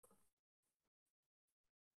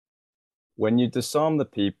When you disarm the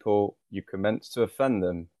people, you commence to offend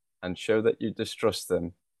them and show that you distrust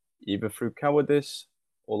them, either through cowardice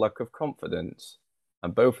or lack of confidence,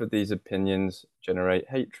 and both of these opinions generate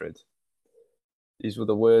hatred. These were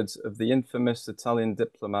the words of the infamous Italian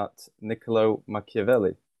diplomat Niccolo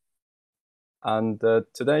Machiavelli. And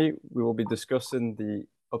today we will be discussing the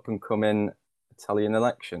up-and-coming Italian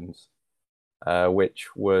elections, which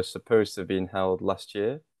were supposed to have been held next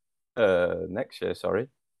year, sorry,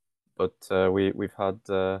 but we've had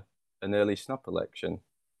an early snap election,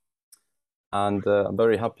 and I'm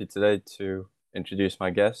very happy today to introduce my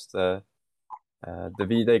guest,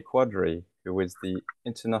 Davide Quadri, who is the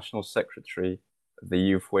international secretary of the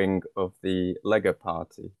youth wing of the Lega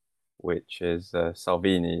Party, which is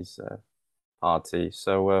Salvini's party.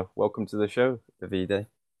 So welcome to the show, Davide.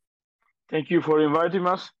 Thank you for inviting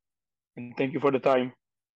us, and thank you for the time.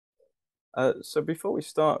 So before we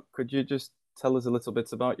start, could you just tell us a little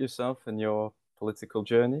bit about yourself and your political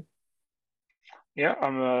journey? Yeah,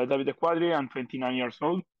 I'm Davide Quadri. I'm 29 years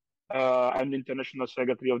old. I'm the international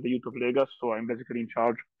secretary of the Youth of Lega, so I'm basically in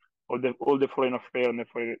charge of all the foreign affairs and the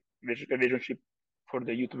foreign relationship for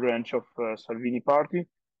the youth branch of Salvini Party.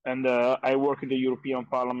 And I work in the European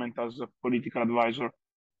Parliament as a political advisor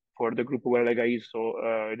for the group where Lega is, so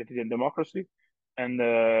Identity and Democracy. And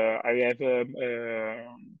I have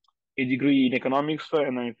a degree in economics,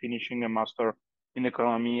 and I'm finishing a master in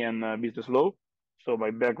economy and business law. So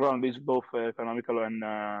my background is both economical and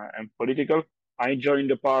political. I joined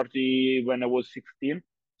the party when I was 16,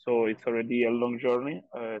 so it's already a long journey,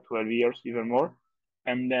 12 years, even more.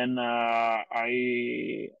 And then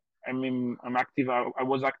I'm active. I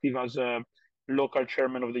was active as a local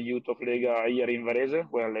chairman of the youth of Lega here in Varese,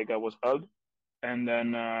 where Lega was held, and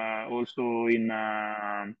then also in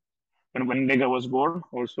when Lega was born,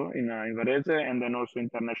 also in Varese, and then also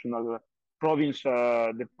international province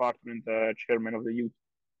department chairman of the youth,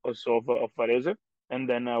 also of Varese, and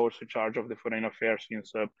then also charge of the foreign affairs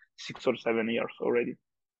since 6 or 7 years already.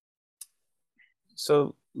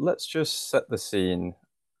 So let's just set the scene.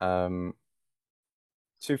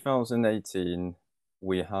 2018,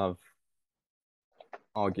 we have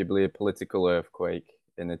arguably a political earthquake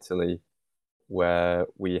in Italy, where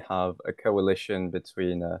we have a coalition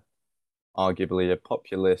between arguably a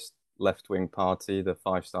populist left-wing party, the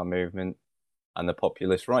Five Star Movement, and the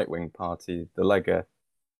populist right-wing party, the Lega.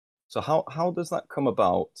 So how does that come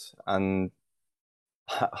about, and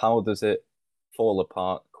how does it fall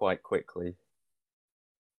apart quite quickly?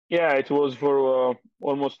 Yeah, it was for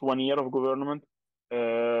almost 1 year of government.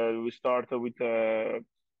 We started with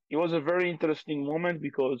it was a very interesting moment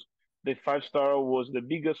because the Five Star was the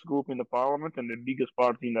biggest group in the parliament and the biggest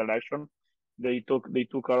party in the election. They took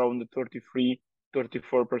around 33,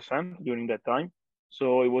 34% during that time.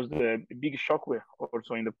 So it was the big shockwave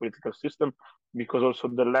also in the political system because also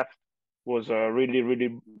the left was really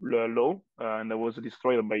really low and it was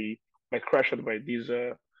destroyed by crushed by this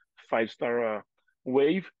Five Star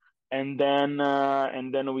wave, and then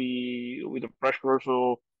we, with the pressure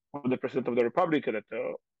also of the president of the republic, that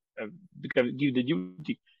give the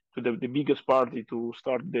duty to the biggest party to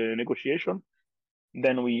start the negotiation.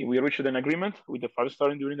 Then we reached an agreement with the Five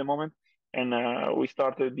Star during the moment, and we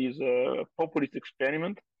started this populist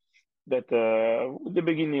experiment that at the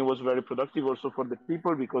beginning was very productive also for the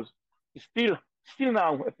people because it's still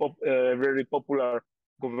now a very popular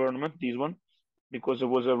government, this one, because it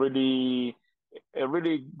was a really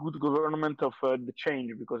good government of the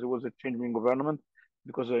change, because it was a changing government,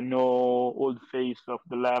 because no old face of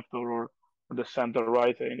the left or the center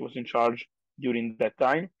right was in charge during that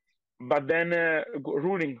time. But then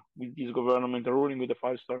ruling with this government, ruling with the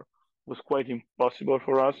Five Star, was quite impossible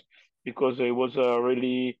for us because it was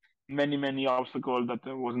really many obstacles that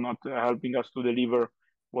was not helping us to deliver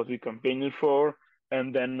what we campaigned for.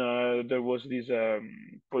 And then there was this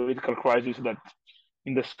political crisis that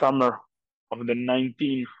in the summer of the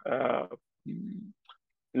 19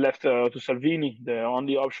 left to Salvini the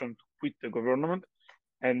only option to quit the government,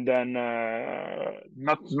 and then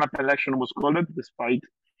not election was called despite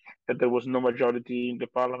that there was no majority in the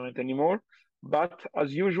parliament anymore. But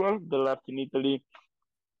as usual, the left in Italy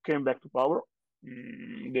came back to power.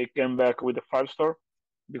 They came back with a Five Star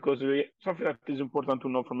because something that is important to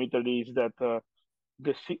know from Italy is that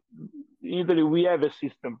in Italy we have a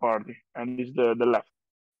system party, and it's the left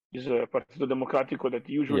is a Partito Democratico that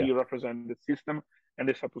Yeah. usually represents the system and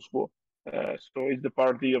the status quo. So it's the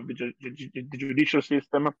party of the judicial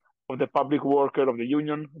system, of the public worker, of the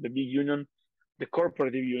union, the big union, the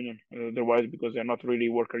corporative union, otherwise, because they're not really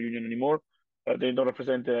worker union anymore. They don't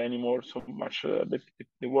represent anymore so much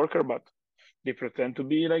the worker, but they pretend to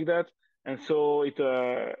be like that. And so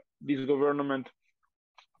this government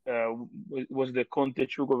was the Conte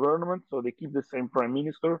 2 government, so they keep the same prime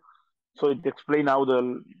minister. So it explains how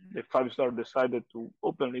the five-star decided to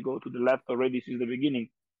openly go to the left already since the beginning,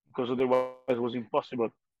 because otherwise it was impossible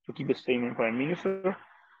to keep the same prime minister.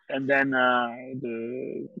 And then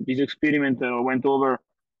this experiment went over,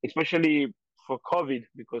 especially for COVID,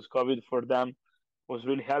 because COVID for them was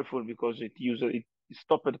really helpful because it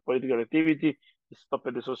stopped political activity, it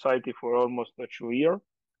stopped the society for almost 2 years,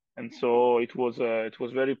 and so it was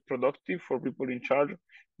very productive for people in charge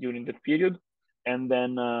during that period. And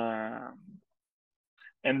then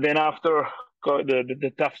after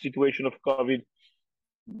the tough situation of COVID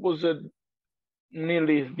was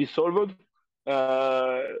nearly dissolved.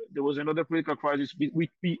 There was another political crisis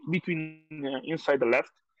between inside the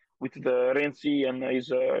left, with the Renzi and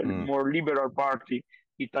his more liberal party,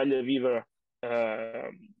 Italia Viva,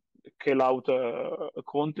 call out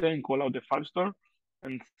Conte and call out the five-star.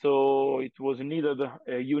 And so it was needed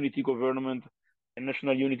a unity government, a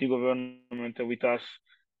national unity government with us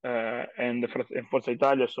and Forza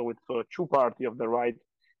Italia, so with two parties of the right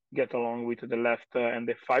get along with the left and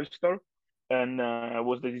the five-star. And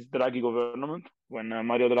was this Draghi government when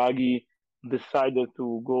Mario Draghi decided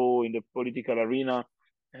to go in the political arena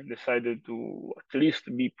and decided to at least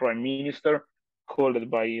be prime minister, called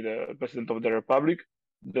by the president of the republic.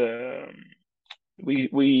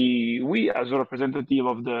 We as a representative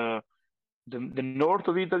of the north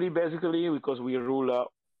of Italy, basically, because we rule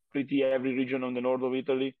pretty every region on the north of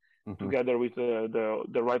Italy, together with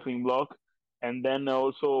the right wing bloc. And then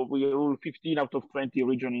also we rule 15 out of 20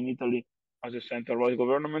 regions in Italy as a centralized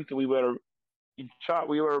government. We were in charge.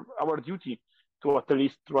 We were our duty to at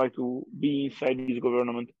least try to be inside this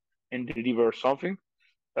government and deliver something.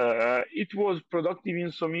 It was productive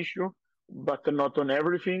in some issue, but not on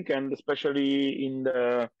everything, and especially in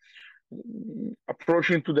the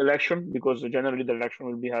approaching to the election, because generally the election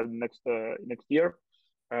will be held next year.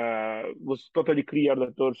 Was totally clear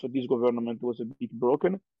that also this government was a bit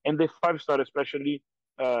broken, and the five-star especially,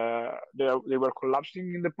 they were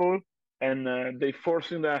collapsing in the poll, and they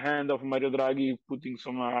forcing the hand of Mario Draghi, putting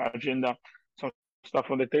some agenda, some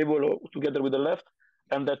stuff on the table together with the left,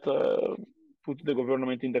 and that put the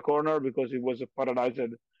government in the corner because it was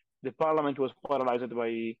paralyzed. The parliament was paralyzed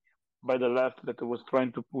by the left that was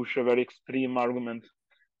trying to push a very extreme argument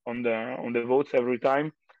on the votes every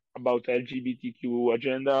time about LGBTQ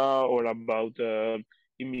agenda or about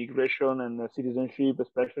immigration and citizenship,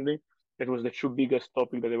 especially. That was the two biggest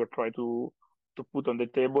topics that they were trying to put on the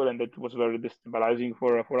table, and that was very destabilizing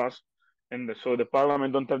for us. And so the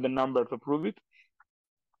parliament don't have the number to prove it.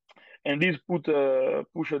 And this pushed the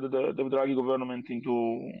Draghi government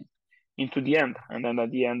into the end. And then at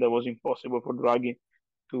the end, it was impossible for Draghi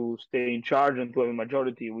to stay in charge and to have a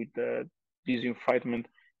majority with this incitement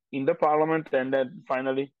in the parliament. And then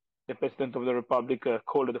finally, the president of the republic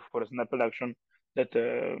called for a snap election that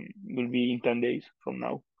will be in 10 days from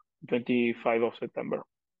now, 25 of September.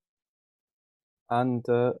 And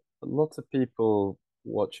a lot of people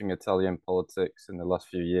watching Italian politics in the last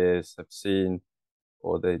few years have seen,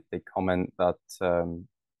 or they comment that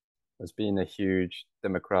there's been a huge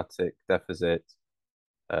democratic deficit.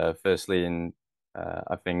 Firstly,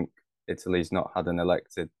 I think Italy's not had an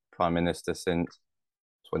elected prime minister since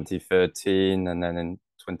 2013, and then in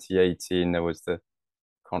 2018 there was the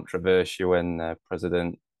controversy when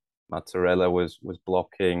President Mattarella was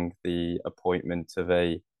blocking the appointment of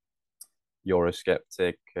a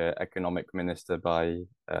Eurosceptic economic minister by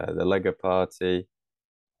the Lega Party.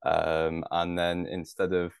 And then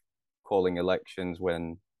instead of calling elections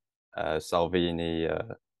when Salvini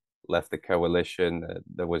left the coalition,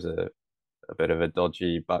 there was a bit of a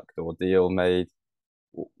dodgy backdoor deal made.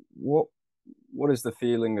 What is the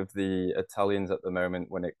feeling of the Italians at the moment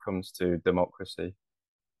when it comes to democracy?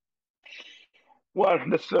 Well,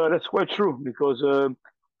 that's quite true, because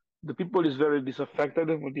the people is very disaffected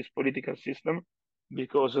with this political system,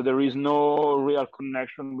 because there is no real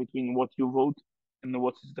connection between what you vote and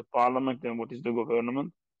what is the parliament and what is the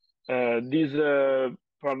government.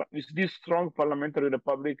 This strong parliamentary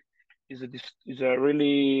republic is a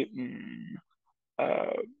really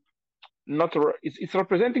not it's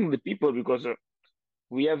representing the people, because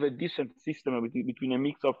we have a decent system between a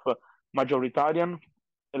mix of majoritarian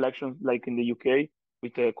elections like in the UK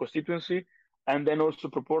with a constituency, and then also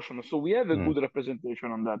proportional. So we have a good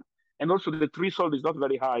representation on that. And also the threshold is not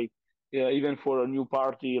very high, even for a new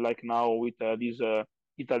party like now with this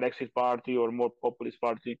Italexit party or more populist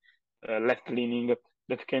party, left-leaning,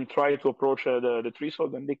 that can try to approach the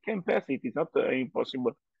threshold, and they can pass it. It's not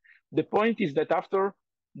impossible. The point is that after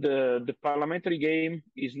the parliamentary game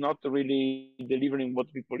is not really delivering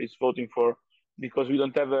what people is voting for, because we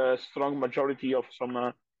don't have a strong majority of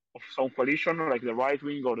some coalition like the right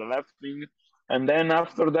wing or the left wing. And then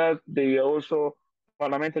after that, they also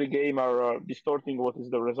parliamentary game are distorting what is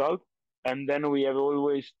the result. And then we have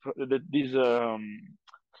always this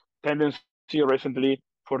tendency recently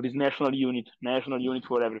for this national unit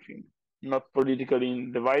for everything, not politically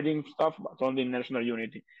dividing stuff, but only national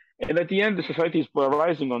unity. And at the end, the society is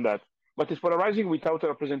polarizing on that, but it's polarizing without a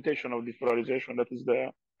representation of this polarization. That is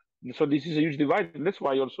the so this is a huge divide, and that's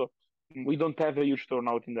why also we don't have a huge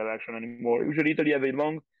turnout in the election anymore. Usually, Italy have a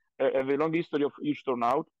long history of huge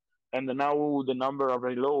turnout, and now the number are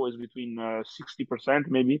very low, is between 60%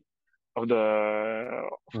 maybe of the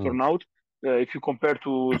of Mm. turnout. If you compare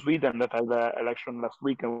to Sweden, that had the election last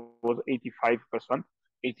week and was 85%,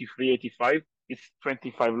 83, 85, it's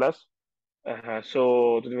 25 less.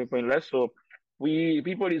 So 25 point less. So we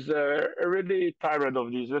people is really tired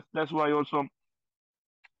of this. That's why also,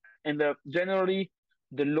 and generally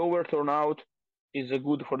the lower turnout is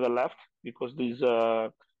good for the left, because these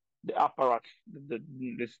the apparatus,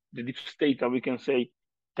 the deep state, that we can say,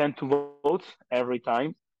 tend to vote every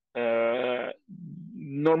time. Uh,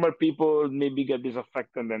 Normal people maybe get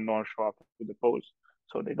disaffected and don't show up to the polls,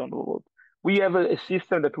 so they don't vote. We have a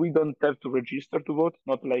system that we don't have to register to vote,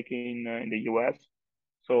 not like in the US.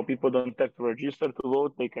 So people don't have to register to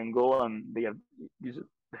vote; they can go and they have this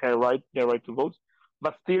their right to vote.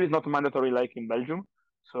 But still, it's not mandatory like in Belgium.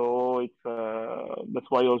 So it's that's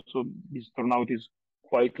why also this turnout is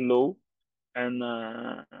quite low, and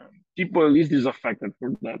people is disaffected for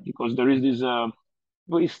that, because there is this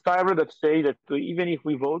styro that say that even if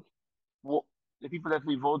we vote, the people that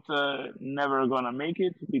we vote never gonna make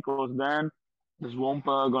it, because then the swamp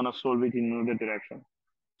gonna solve it in another direction.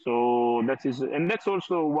 So that is, and that's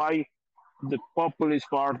also why the populist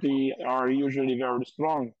party are usually very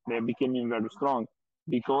strong. They're becoming very strong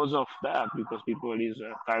because of that, because people is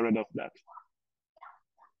tired of that.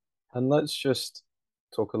 And let's just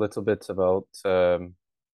talk a little bit about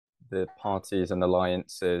the parties and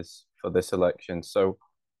alliances for this election. So,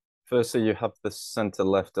 firstly, you have the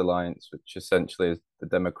centre-left alliance, which essentially is the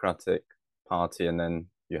Democratic Party, and then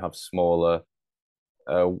you have smaller.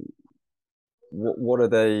 Uh, what are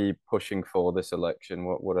they pushing for this election?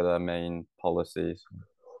 What are their main policies?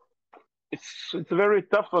 It's very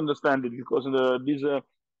tough to understand it, because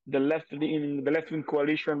the left wing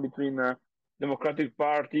coalition between Democratic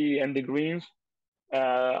Party and the Greens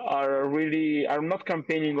are not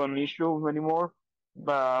campaigning on issue anymore,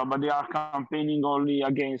 but they are campaigning only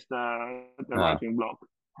against the right Ah, wing bloc.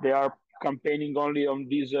 They are campaigning only on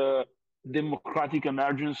this democratic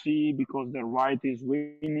emergency, because the right is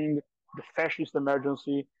winning, the fascist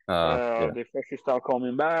emergency, yeah. the fascists are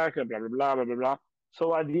coming back, blah blah blah blah blah blah.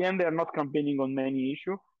 So at the end, they are not campaigning on many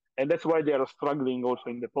issues, and that's why they are struggling also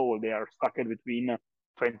in the poll. They are stuck between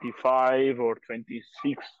 25 or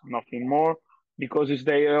 26, nothing more, because it's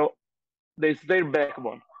their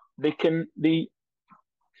backbone. They can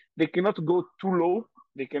they cannot go too low.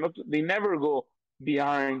 They never go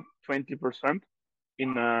behind 20%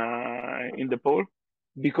 in the poll,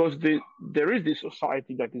 because there is this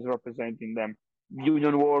society that is representing them.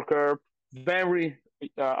 Union worker, very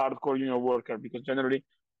hardcore union worker, because generally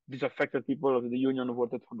disaffected people of the union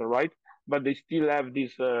voted for the right, but they still have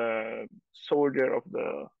this soldier of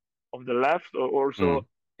the left, or Mm. also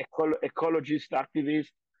ecologist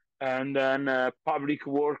activists, and then public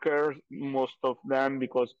workers, most of them,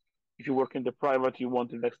 because if you work in the private, you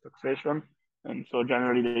want less taxation, and so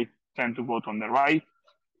generally they tend to vote on the right.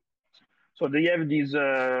 So they have these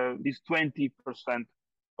 20%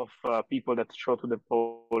 of people that show to the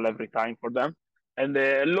poll every time for them, and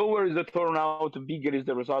the lower is the turnout, bigger is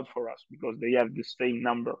the result for us, because they have the same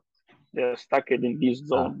number. They are stuck in this Ah,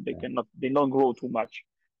 zone. yeah. They don't grow too much.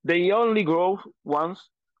 They only grow once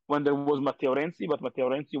when there was Matteo Renzi, but Matteo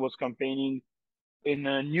Renzi was campaigning in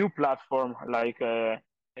a new platform, like a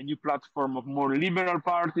new platform of more liberal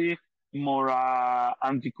party, more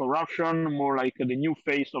anti-corruption, more like the new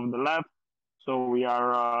face of the left. So we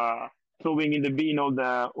are throwing in the bin of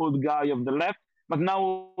the old guy of the left. But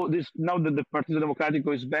now that the Partito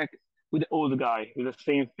Democratico is back with the old guy, with the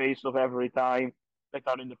same face of every time, that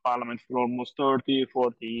are in the parliament for almost 30,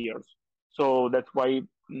 40 years. So that's why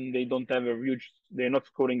they don't have a huge, they're not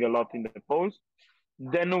scoring a lot in the polls.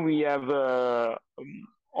 Then we have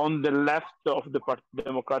on the left of the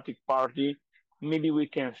Democratic Party, maybe we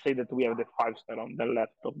can say that we have the five star on the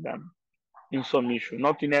left of them in some issue,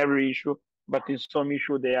 not in every issue, but in some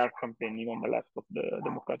issue they are campaigning on the left of the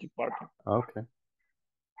Democratic Party. Okay.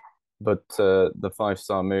 But the Five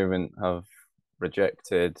Star Movement have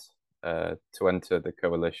rejected to enter the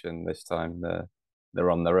coalition this time.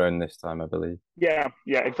 They're on their own this time, I believe. Yeah,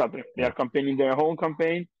 exactly. They are campaigning their own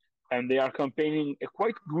campaign, and they are campaigning a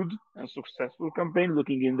quite good and successful campaign.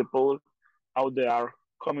 Looking in the poll, how they are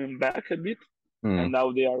coming back a bit, and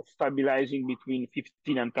how they are stabilizing between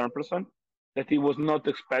 15 and 10%. That it was not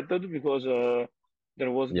expected because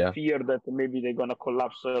there was the fear that maybe they're gonna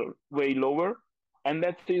collapse way lower, and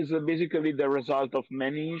that is basically the result of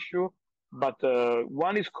many issues. But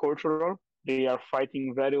one is cultural. They are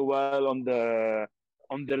fighting very well on the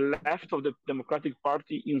left of the Democratic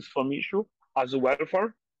Party in some issue as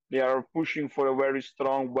welfare. They are pushing for a very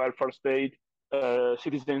strong welfare state,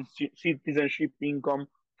 citizenship income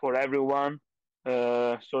for everyone.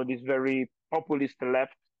 So this very populist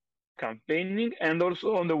left campaigning, and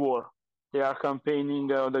also on the war. They are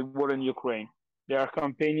campaigning on the war in Ukraine. They are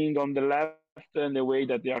campaigning on the left in the way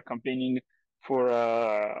that they are campaigning for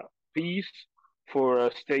peace, for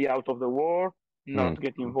stay out of the war, not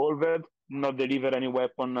get involved, not deliver any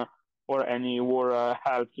weapon or any war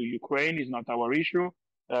help to Ukraine is not our issue.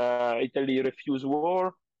 Italy refuse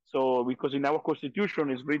war. So because in our constitution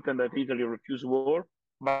it's written that Italy refuse war,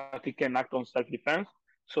 but it can act on self-defense.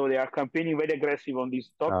 So they are campaigning very aggressive on this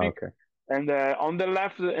topic. Okay. And on the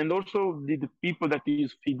left, and also the people that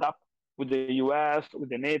is fed up with the US, with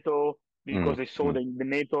the NATO, because they saw the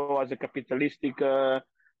NATO as a capitalistic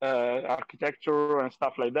architecture and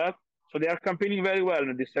stuff like that. So they are campaigning very well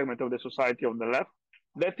in this segment of the society of the left.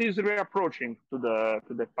 That is reapproaching to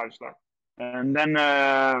the five-star. And then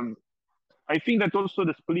I think that also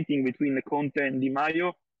the splitting between Conte and Di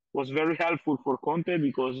Maio was very helpful for Conte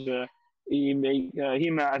because he made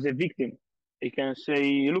him as a victim. He can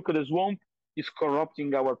say, look at the swamp, he's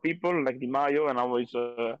corrupting our people like Di Maio, and now he's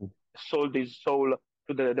sold his soul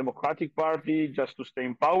to the Democratic Party just to stay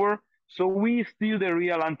in power. So we still the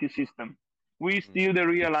real anti-system. We still the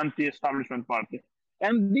real anti-establishment party.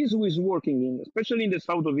 And this is working, especially in the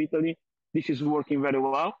south of Italy. This is working very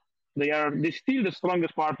well. They still the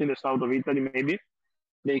strongest party in the south of Italy, maybe.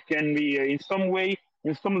 They can be in some way,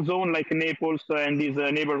 in some zone like Naples and this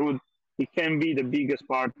neighborhood, it can be the biggest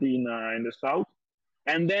party in the south.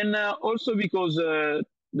 And then also because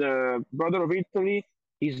the brother of Italy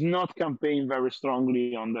is not campaigning very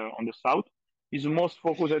strongly on the south. He's most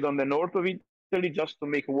focused on the north of Italy just to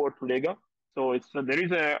make war to Lega. So it's there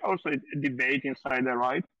is also a debate inside the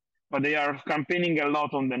right, but they are campaigning a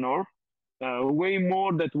lot on the north, way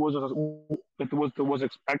more that was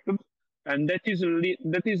expected, and that is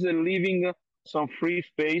leaving some free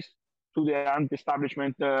space to the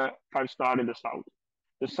anti-establishment five-star in the south.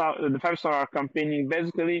 The five-star are campaigning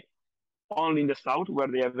basically only in the south, where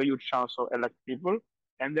they have a huge chance of elect people,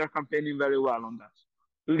 and they're campaigning very well on that.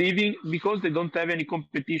 Leaving because they don't have any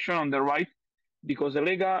competition on the right, because the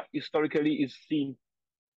Lega historically is seen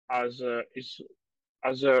as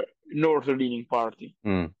a north-leaning party,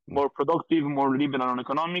 more productive, more liberal on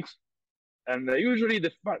economics, and usually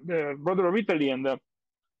the brother of Italy and the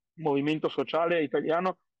Movimento Sociale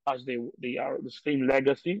Italiano, as they are the same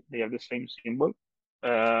legacy, they have the same symbol,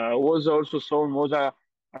 was also shown was a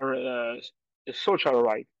social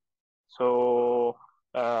right. So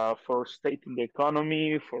for state in the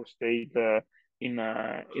economy, for state in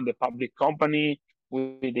the public company,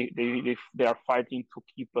 they are fighting to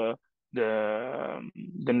keep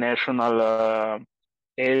the national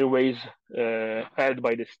airways held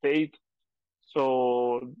by the state.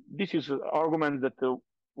 So this is an argument that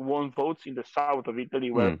won votes in the south of Italy,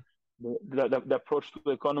 where the approach to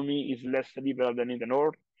the economy is less liberal than in the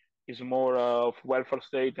north, is more of welfare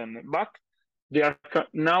state. But they are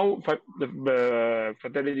now the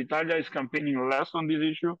Fratelli d'Italia is campaigning less on this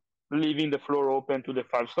issue, leaving the floor open to the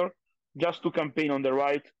five-star, just to campaign on the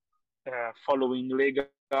right, following Lega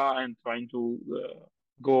and trying to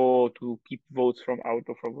go to keep votes from out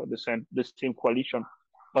of the same coalition,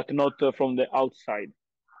 but not from the outside.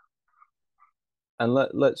 And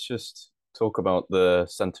let's just talk about the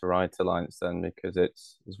centre-right alliance then, because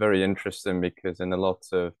it's very interesting, because in a lot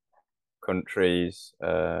of countries,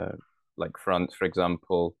 like France, for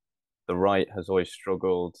example, the right has always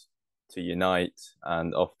struggled to unite,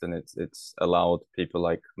 and often it's allowed people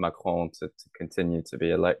like Macron to continue to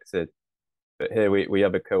be elected. But here we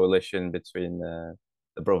have a coalition between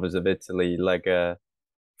the Brothers of Italy, Lega,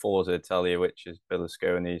 Forza Italia, which is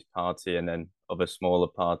Berlusconi's party, and then other smaller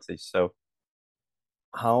parties. So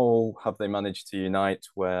how have they managed to unite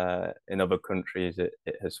where in other countries it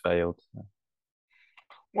has failed?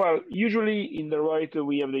 Well, usually in the right,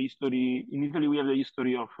 we have the history. In Italy, we have the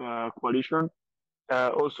history of coalition.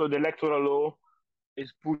 Also, the electoral law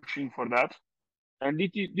is pushing for that. And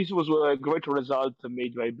this was a great result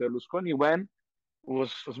made by Berlusconi when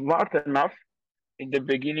was smart enough in the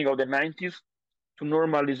beginning of the 90s to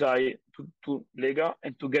normalize to Lega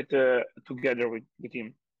and to get together with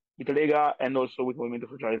him, with Lega and also with Movimento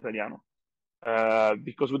Sociale Italiano.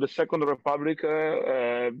 Because with the Second Republic,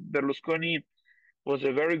 Berlusconi was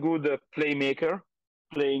a very good playmaker,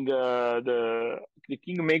 playing the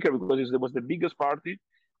kingmaker because it was the biggest party,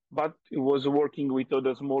 but it was working with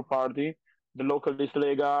the small party, the localist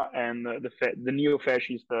Lega and the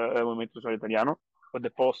neo-fascist Movimento Sociale Italiano, or the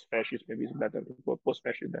post-fascist, maybe it's better to call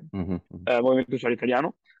post-fascist than Movimento Sociale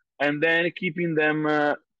Italiano, and then keeping them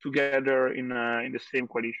together in the same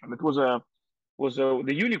coalition. That was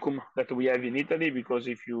the unicum that we have in Italy, because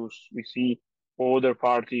if we see other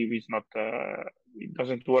party, it's not it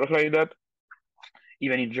doesn't work like that.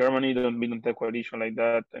 Even in Germany, we don't have coalition like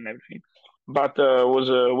that and everything. But was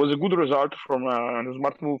a good result from a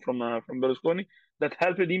smart move from Berlusconi that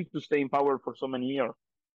helped him to stay in power for so many years.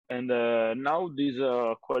 And now this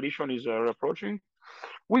coalition is approaching.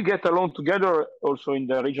 We get along together also in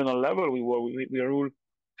the regional level. We rule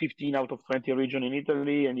 15 out of 20 region in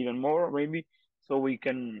Italy and even more maybe. So we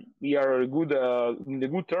are good in the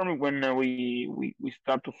good term when we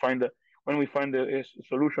start to find when we find a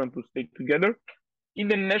solution to stay together. In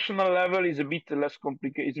the national level is a bit less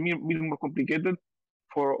complicated. It's a bit more complicated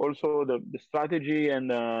for also the strategy and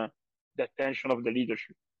the attention of the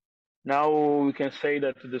leadership. Now we can say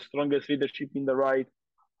that the strongest leadership in the right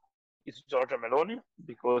is Giorgia Meloni,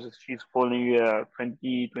 because she's polling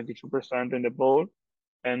 22% in the poll.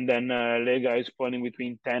 And then Lega is polling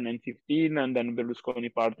between 10 and 15, and then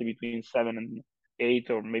Berlusconi party between 7 and 8,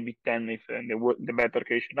 or maybe 10 if in the better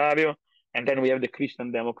case scenario. And then we have the Christian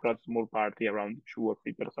Democrats small party around 2 or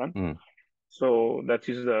 3%. So that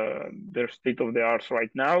is their state of the art right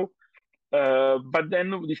now. But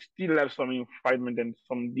then we still have some refinement and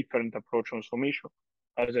some different approach on some issue.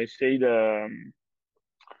 As I say,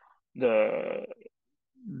 Border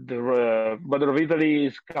of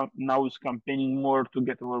Italy now is campaigning more to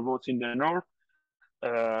get more votes in the north.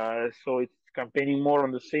 So it's campaigning more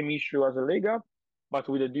on the same issue as the Lega, but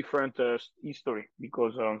with a different history,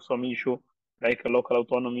 because on some issue like local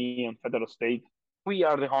autonomy and federal state, we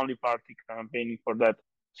are the only party campaigning for that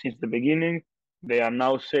since the beginning. They are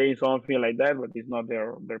now saying something like that, but it's not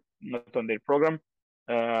not on their program.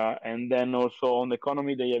 And then also on the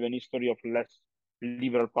economy, they have an history of less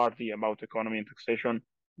liberal party about economy and taxation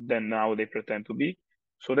than now they pretend to be.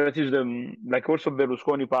 So that is like also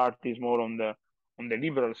Berlusconi party is more on the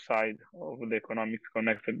liberal side of the economic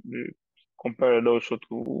connected compared also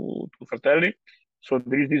to Fratelli. So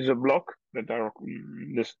there is this block that are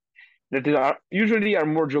usually are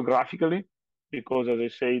more geographically, because as I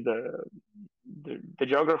say the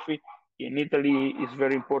geography in Italy is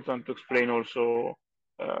very important to explain also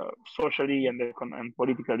socially and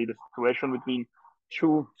politically the situation between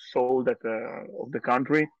two souls of the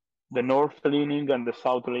country, the north leaning and the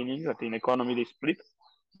south leaning, that in economy they split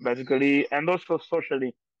basically, and also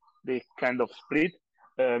socially they kind of split.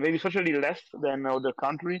 Maybe socially less than other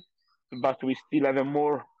country, but we still have a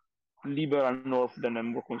more liberal north than a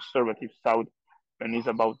more conservative south when it's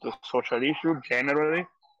about the social issue generally.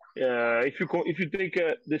 If you take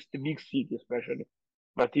this the big city especially,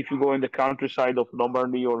 but if you go in the countryside of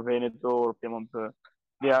Lombardy or Veneto or Piedmont,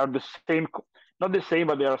 they are the same, not the same,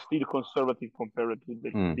 but they are still conservative compared to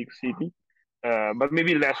the big city, but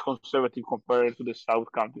maybe less conservative compared to the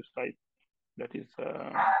south countryside. That is,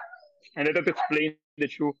 and that explains the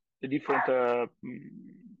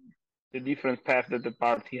different path that the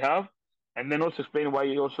party have, and then also explain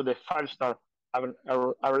why also the Five Star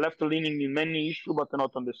are left leaning in many issues, but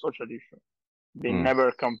not on the social issue. They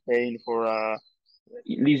never campaign for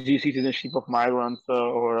easy citizenship of migrants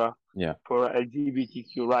or for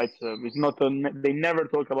LGBTQ rights. It's not. They never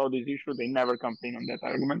talk about this issue. They never campaign on that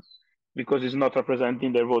argument because it's not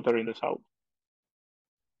representing their voter in the south.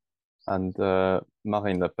 And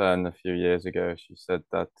Marine Le Pen, a few years ago, she said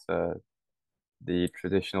that the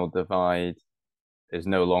traditional divide is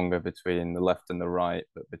no longer between the left and the right,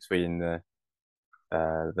 but between the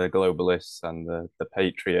globalists and the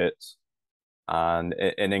patriots. And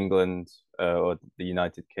in England or the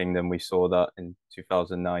United Kingdom, we saw that in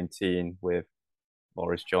 2019 with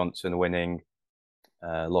Boris Johnson winning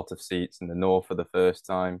a lot of seats in the north for the first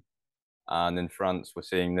time. And in France, we're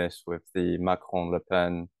seeing this with the Macron-Le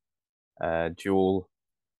Pen duel.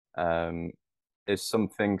 Is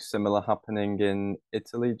something similar happening in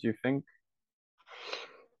Italy, do you think?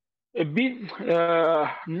 A bit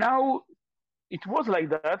now. It was like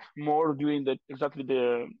that more during exactly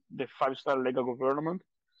the Five-Star Lega government.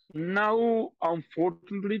 Now,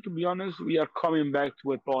 unfortunately, to be honest, we are coming back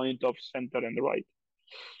to a point of center and right.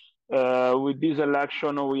 With this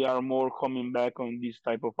election, we are more coming back on this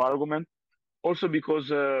type of argument. Also because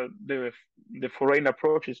the foreign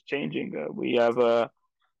approach is changing. We have a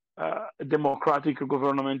democratic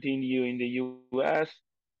government in the U.S.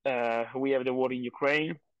 We have the war in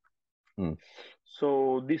Ukraine.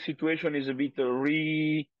 So this situation is a bit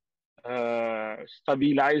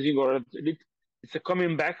stabilizing, or it's a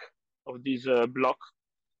coming back of this bloc.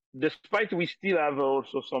 Despite we still have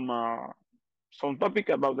also some topic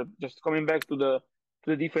about that. Just coming back to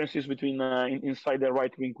the differences between inside the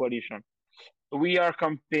right wing coalition. We are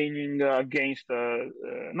campaigning against,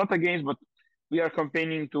 not against, but we are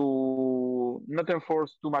campaigning to not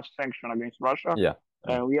enforce too much sanction against Russia. Yeah.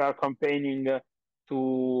 We are campaigning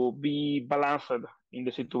to be balanced in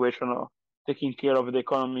the situation of taking care of the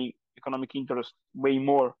economic interest way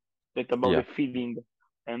more than about the feeling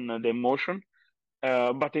and the emotion.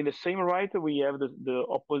 But in the same right, we have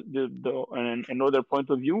another point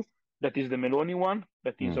of view that is the Meloni one,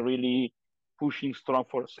 that is really pushing strong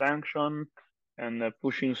for sanction and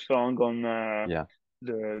pushing strong on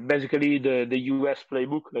basically the US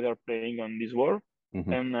playbook that are playing on this war,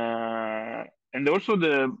 and also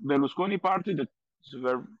the Berlusconi party that is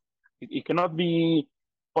where it cannot be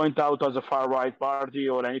pointed out as a far right party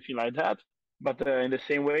or anything like that. But in the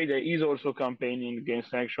same way, there is also campaigning against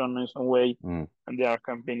sanction in some way, and they are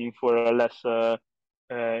campaigning for a less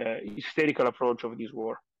hysterical approach of this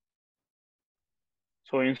war.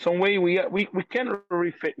 So in some way, we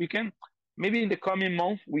can maybe in the coming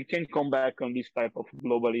month we can come back on this type of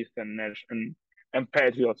globalist and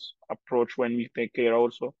patriots approach when we take care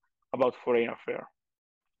also about foreign affairs.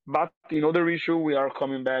 But in other issue, we are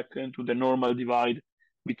coming back into the normal divide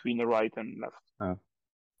between the right and left. Oh.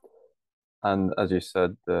 And as you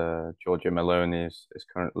said, Giorgia Meloni is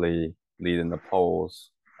currently leading the polls.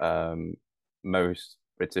 Most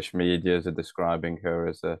British medias are describing her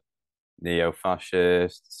as a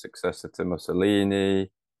neo-fascist, successor to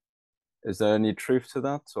Mussolini. Is there any truth to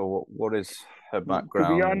that, or what is her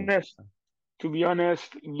background? To be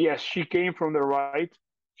honest, yes, she came from the right.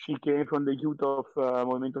 She came from the youth of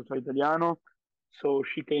Movimento Italiano. So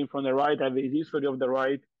she came from the right, have a history of the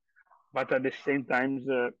right. But at the same time,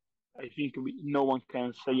 I think no one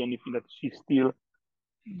can say anything that she's still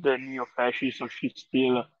the neo-fascist or she's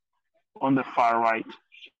still on the far right.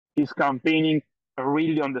 She's campaigning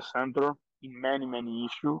really on the center in many, many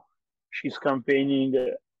issues. She's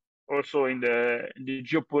campaigning also in the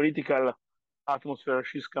geopolitical atmosphere.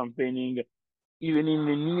 She's campaigning even in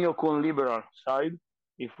the neocon liberal side,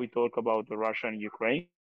 if we talk about Russia and Ukraine.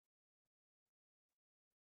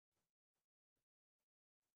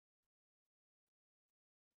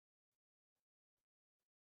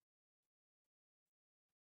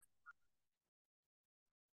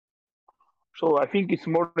 So I think it's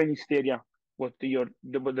more than hysteria what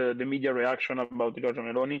the media reaction about Giorgia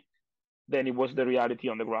Meloni than it was the reality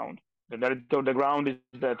on the ground. The reality on the ground is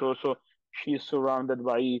that also she is surrounded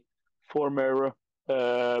by former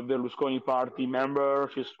Berlusconi party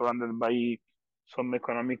members. She's surrounded by some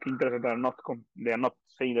economic interests that they are not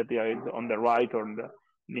saying that they are on the right or in the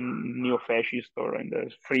neo-fascist or in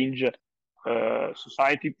the fringe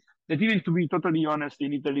society. That even to be totally honest,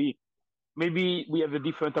 in Italy, maybe we have a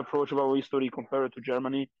different approach of our history compared to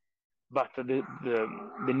Germany, but the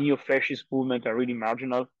neo-fascist movement are really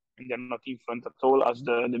marginal and they're not influenced at all as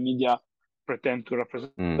the media pretend to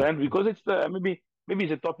represent because it's maybe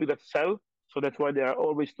it's a topic that sells, so that's why they are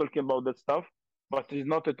always talking about that stuff. But it's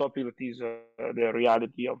not a topic that is the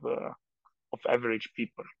reality of average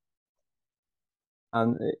people.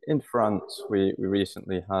 And in France, we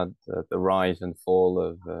recently had the rise and fall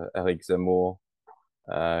of Eric Zemmour,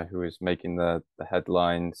 who was making the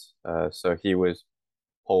headlines. So he was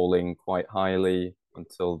polling quite highly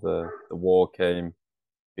until the war came,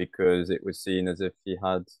 because it was seen as if he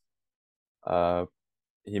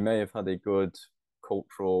may have had a good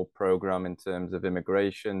cultural program in terms of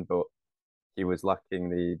immigration, but he was lacking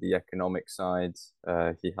the economic side.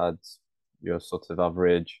 He had your sort of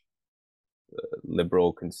average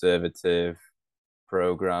liberal conservative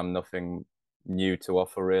program, nothing new to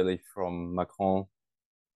offer really from Macron.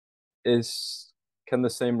 Can the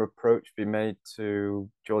same reproach be made to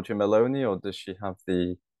Giorgia Meloni, or does she have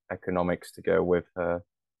the economics to go with her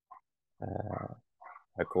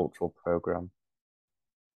cultural program?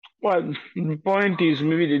 Well, the point is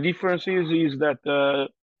maybe the difference is that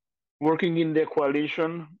working in the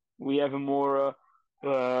coalition, we have more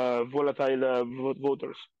volatile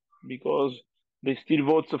voters because they still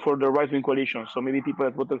vote for the right-wing coalition. So maybe people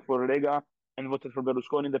that voted for Lega and voted for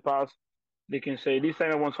Berlusconi in the past, they can say, this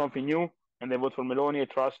time I want something new, and they vote for Meloni. I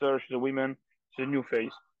trust her. She's a woman. She's a new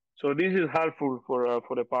face. So this is helpful for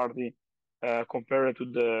the party compared to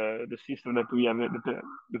the system that we have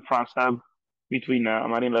that France have between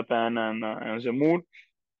Marine Le Pen and Zemmour,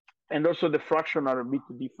 and also the fraction are a bit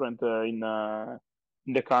different in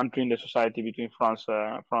the country, in the society between France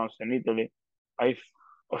and Italy. I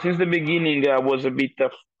since the beginning I was a bit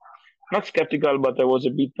not skeptical, but I was a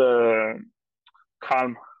bit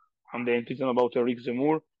calm on the intention about Eric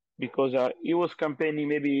Zemmour because he was campaigning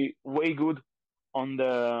maybe way good on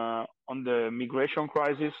the migration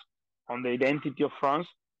crisis, on the identity of France,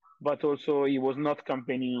 but also he was not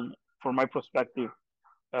campaigning, from my perspective,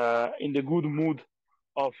 in the good mood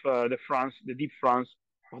of the deep France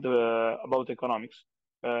of the about economics.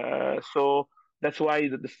 So that's why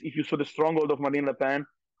if you saw the stronghold of Marine Le Pen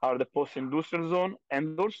are the post-industrial zone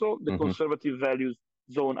and also the Hmm. conservative values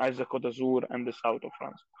zone as the Côte d'Azur and the south of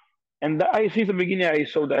France. And I since the beginning I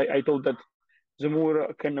thought that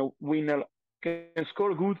Zemmour can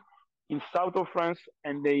score good in south of France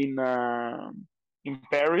and in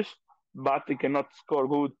Paris, but he cannot score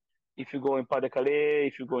good if you go in Pas de Calais,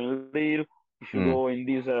 if you go in Lille, if you Mm. go in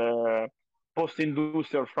this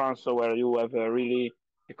post-industrial France where you have a really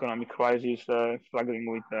economic crisis, struggling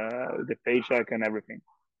with the paycheck and everything.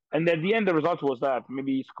 And at the end, the result was that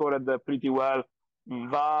maybe he scored pretty well in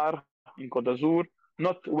Var, in Côte d'Azur,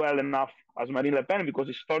 not well enough as Marine Le Pen because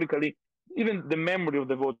historically, even the memory of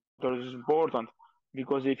the voters is important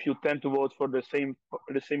because if you tend to vote for the same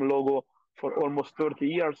logo for almost 30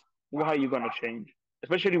 years, why are you gonna change?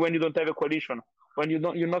 Especially when you don't have a coalition, when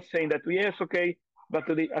you're not saying that yes, okay, but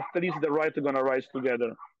at least the right are gonna rise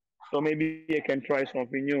together. So maybe I can try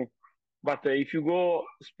something new. But if you go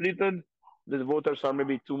splitted, the voters are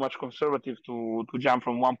maybe too much conservative to jump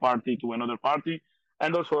from one party to another party.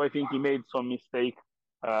 And also, I think he made some mistake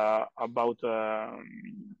about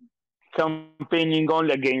campaigning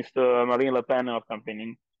only against Marine Le Pen, or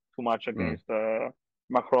campaigning too much Mm. against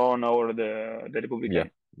Macron or the Yeah.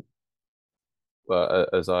 Republican.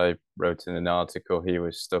 But as I wrote in an article, he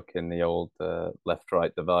was stuck in the old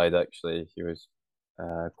left-right divide, actually. He was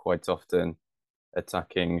quite often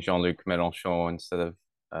attacking Jean-Luc Mélenchon instead of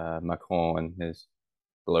Macron and his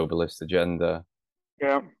globalist agenda.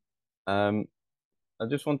 Yeah. Um, I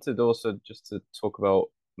just wanted also just to talk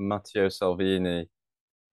about Matteo Salvini,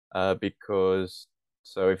 because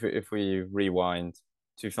so if we rewind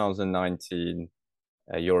 2019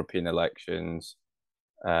 European elections,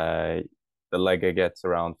 uh, the Lega gets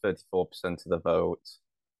around 34% of the vote.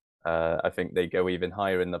 I think they go even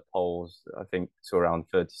higher in the polls, I think to around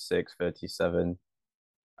 36, 37.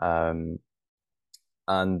 Um,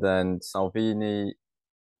 and then Salvini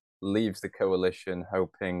leaves the coalition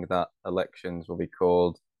hoping that elections will be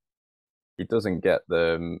called. He doesn't get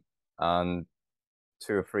them. And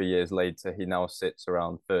 2 or 3 years later, he now sits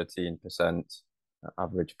around 13%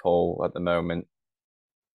 average poll at the moment.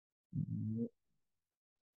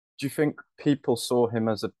 Do you think people saw him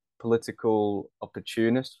as a political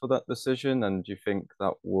opportunist for that decision? And do you think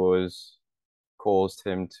that was caused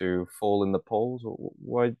him to fall in the polls?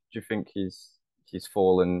 Why do you think he's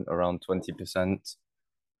fallen around 20%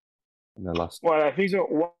 in the last? Well, I think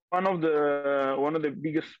one of the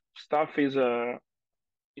biggest stuff is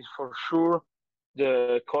for sure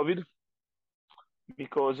the COVID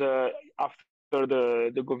because after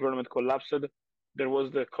the government collapsed, there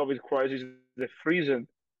was the COVID crisis that frozen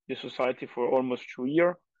the society for almost 2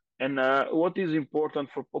 years. And what is important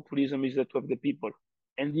for populism is that to have the people.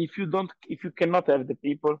 And if you cannot have the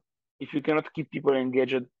people, if you cannot keep people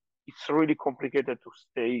engaged, it's really complicated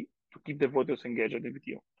to keep the voters engaged with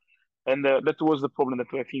you. And that was the problem that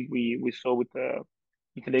I think we saw with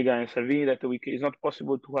Lega and Salvini, that it's not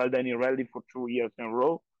possible to hold any rally for 2 years in a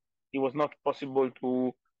row. It was not possible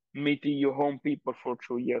to meet your home people for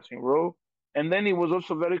 2 years in a row. And then it was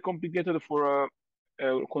also very complicated for a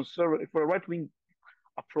right-wing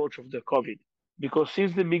approach of the COVID. Because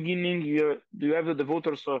since the beginning, you have the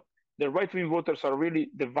voters, the right-wing voters are really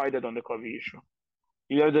divided on the COVID issue.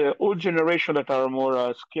 You have the old generation that are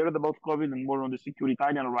more scared about COVID and more on the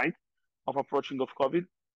securitarian right of approaching of COVID,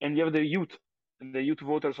 and you have the youth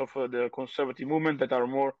voters of the conservative movement that are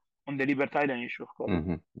more on the libertarian issue of COVID.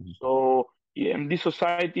 Hmm. So yeah, in this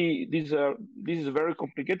society, this is very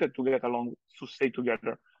complicated to get along to stay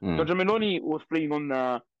together. Mm. Giorgia Meloni was playing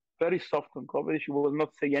on very soft on COVID. She was not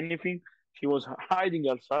saying anything. She was hiding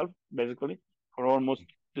herself basically for almost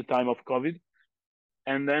the time of COVID,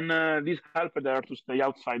 and then this helped her to stay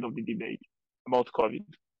outside of the debate about COVID.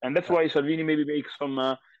 And that's why Salvini maybe makes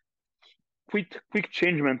some quick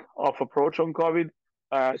changement of approach on COVID,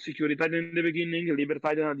 securitarian in the beginning,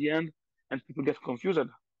 libertarian at the end, and people get confused.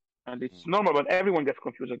 And it's normal, but everyone gets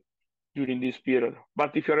confused. during this period.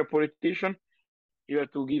 But if you're a politician, you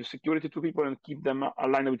have to give security to people and keep them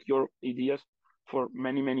aligned with your ideas for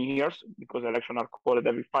many, many years, because elections are called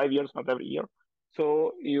every 5 years, not every year.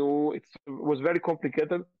 So it was very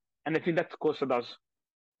complicated, and I think that costed us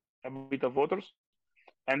a bit of voters,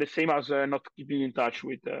 and the same as not keeping in touch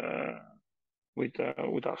with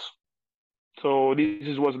us. So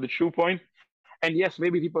this was the true point. And yes,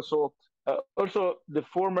 maybe people saw also the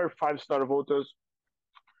former five-star voters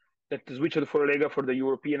that switched for Lega for the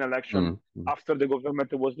European election Mm. after the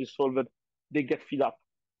government was dissolved, they get fed up.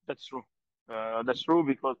 That's true. That's true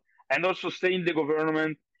because, and also stay in the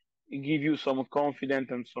government give you some confidence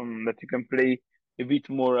and some that you can play a bit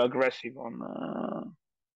more aggressive on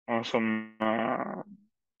some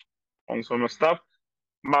stuff.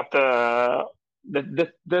 But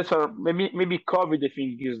that's maybe COVID, I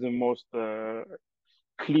think, is the most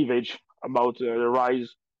cleavage about the rise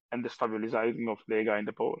and the stabilizing of Lega in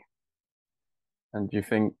the power. And do you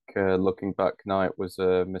think, looking back now, it was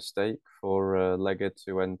a mistake for Lega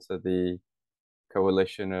to enter the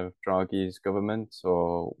coalition of Draghi's government,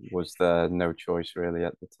 or was there no choice really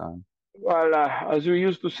at the time? Well, as we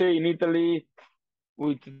used to say in Italy,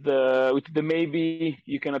 with the maybe,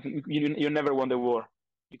 you never won the war.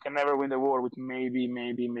 You can never win the war with maybe,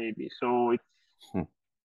 maybe, maybe. So Hmm.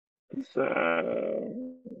 it's uh,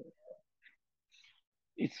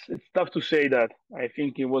 it's tough to say that. I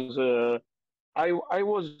think it was. I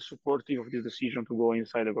was supportive of this decision to go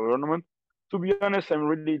inside the government. To be honest, I'm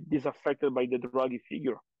really disaffected by the Draghi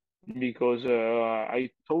figure because I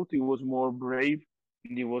thought he was more brave.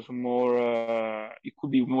 He was more. He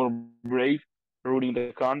could be more brave ruling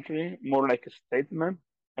the country, more like a statesman.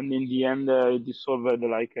 And in the end, it dissolved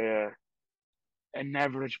like an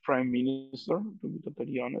average prime minister. To be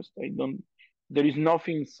totally honest, I don't. There is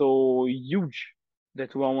nothing so huge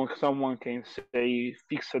that someone can say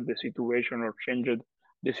fixed the situation or changed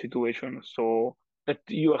the situation. So that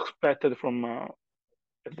you expected from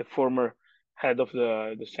the former head of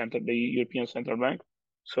the European Central Bank.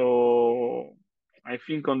 So I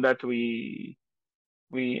think on that we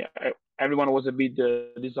everyone was a bit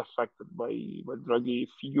disaffected by Draghi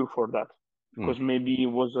figure for that Hmm. because maybe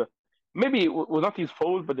it was not his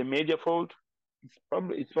fault but the media fault.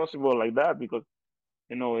 It's possible like that because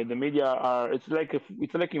the media are it's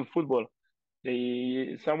like in football.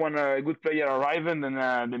 Someone a good player arriving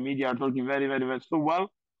and the media are talking very very very so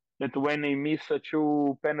well that when they miss a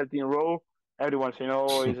two penalty in a row, everyone say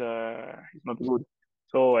no, he's not good.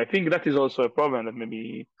 So I think that is also a problem that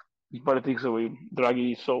maybe in politics with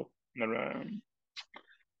Draghi saw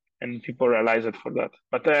and people realize it for that.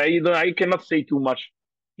 But I cannot say too much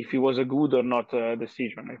if it was a good or not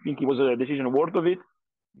decision. I think it was a decision worth of it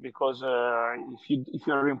because if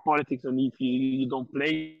you're in politics and if you don't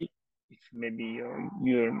play, it's maybe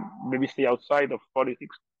you maybe stay outside of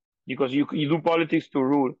politics because you do politics to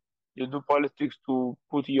rule, you do politics to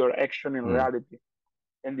put your action in Hmm. reality,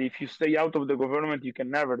 and if you stay out of the government, you can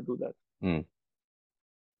never do that. Hmm.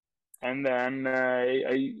 And then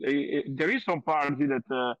there is some party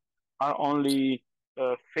that are only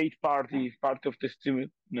fake party of the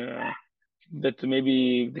system, that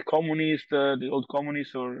maybe the old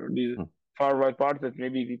communists or the Hmm. far right part that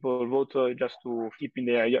maybe people vote just to keeping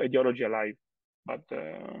the ideology alive. But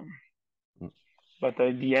uh, Hmm. but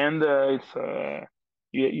at the end, it's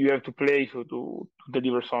you have to play to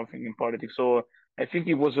deliver something in politics. So I think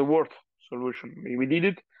it was a worth solution. We did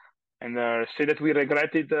it, and say that we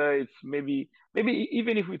regret it. It's maybe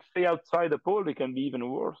even if we stay outside the poll, it can be even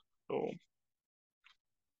worse. So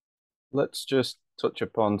Let's just touch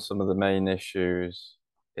upon some of the main issues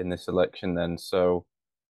in this election then. So,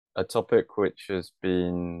 a topic which has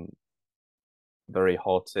been very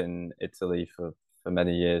hot in Italy for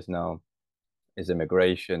many years now is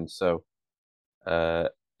immigration. So, uh,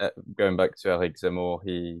 going back to Eric Zemmour,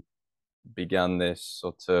 he began this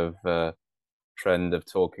sort of trend of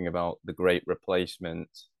talking about the great replacement.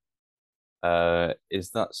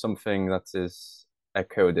 Is that something that is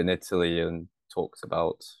echoed in Italy and talked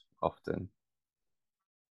about often?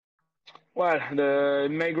 well, the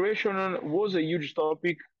migration was a huge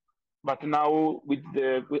topic. But now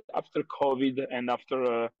after COVID and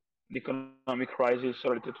after the economic crisis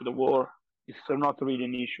related to the war, it's still not really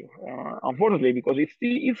an issue. Unfortunately, because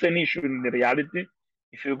it's an issue in the reality.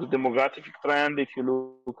 If you look at the demographic trend, if you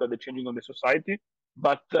look at the changing of the society,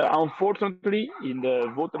 but unfortunately, in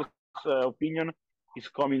the voters' opinion, it's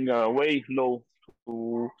coming way low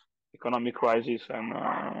to economic crisis and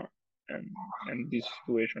and this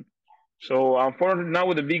situation. So unfortunately,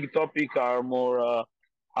 now the big topic are more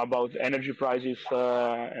about energy prices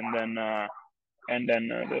and then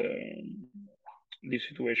this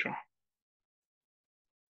situation.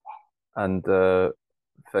 And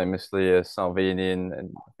famously, Salvini in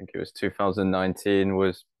I think it was 2019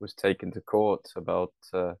 was taken to court about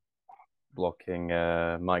blocking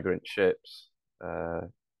migrant ships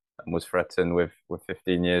and was threatened with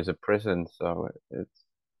 15 years of prison. So it's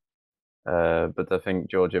but I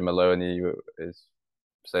think Giorgia Meloni is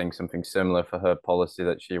saying something similar for her policy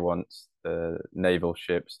that she wants the naval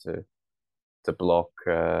ships to block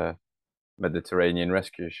Mediterranean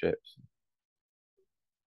rescue ships.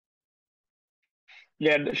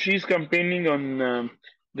 Yeah, she's campaigning on.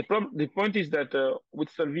 The point is that with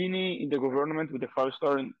Salvini in the government, with the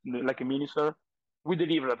five-star like a minister, we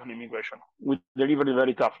delivered on immigration. We delivered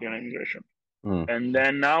very toughly on immigration. Mm. And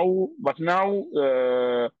then now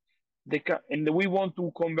and we want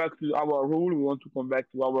to come back to our rule. We want to come back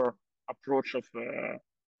to our approach of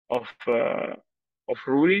uh, of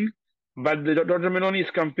ruling. But the Giorgia Meloni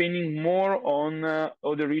is campaigning more on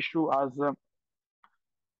other issue as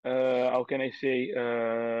how can I say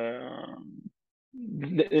a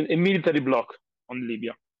military bloc on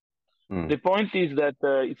Libya. Mm. The point is that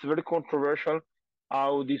it's very controversial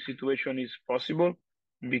how this situation is possible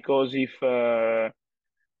because if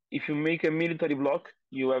you make a military bloc,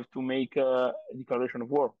 you have to make a declaration of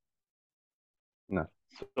war. No.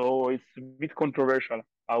 So it's a bit controversial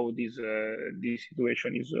how this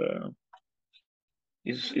situation is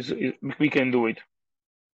we can do it.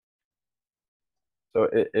 So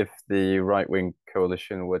if the right-wing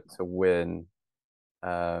coalition were to win,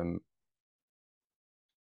 um,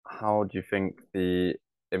 how do you think the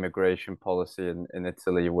immigration policy in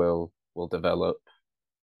Italy will develop?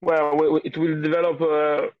 Well, it will develop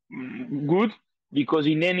good because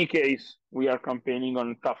in any case we are campaigning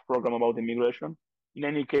on a tough program about immigration. In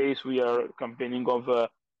any case, we are campaigning of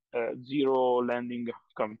zero landing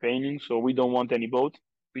campaigning. So we don't want any boat.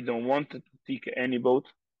 We don't want to take any boat.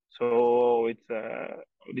 So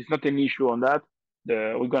it's not an issue on that.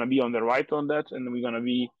 We're gonna be on the right on that, and we're gonna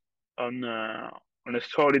be on a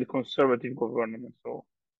solid conservative government. So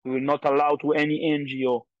we will not allow to any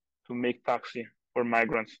NGO to make taxi for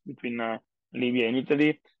migrants between Libya and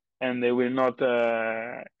Italy, and they will not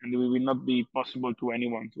and it will not be possible to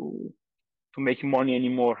anyone to make money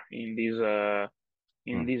anymore in this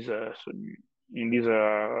in Mm. this in this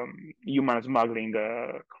human smuggling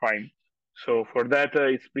crime. So for that,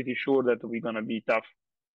 it's pretty sure that we're gonna be tough.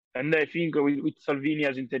 And I think with Salvini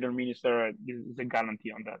as interior minister, this is a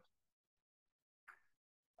guarantee on that.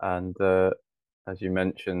 And as you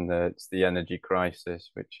mentioned, it's the energy crisis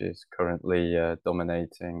which is currently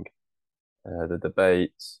dominating the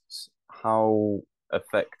debates. How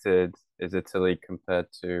affected is Italy compared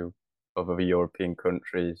to other European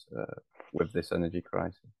countries with this energy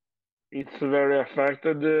crisis? It's very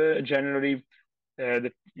affected. Generally,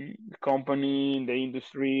 the company, the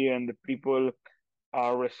industry, and the people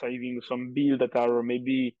are receiving some bills that are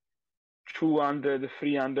maybe 200,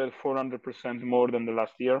 300, 400% more than the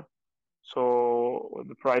last year. So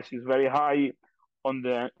the price is very high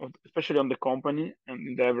especially on the company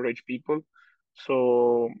and the average people.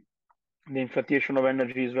 So the inflation of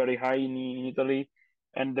energy is very high in Italy.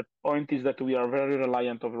 And the point is that we are very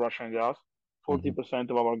reliant of Russian gas.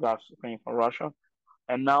 40% of our gas coming from Russia.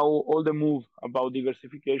 And now all the move about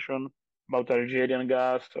diversification, about Algerian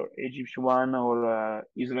gas or Egyptian one or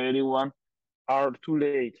Israeli one are too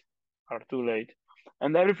late, are too late.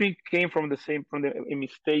 And everything came from a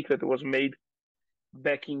mistake that was made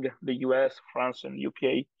backing the US, France, and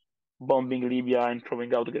UK, bombing Libya and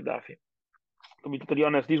throwing out Gaddafi. To be totally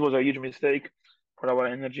honest, this was a huge mistake for our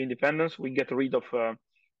energy independence. We get rid of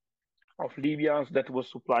Libya that was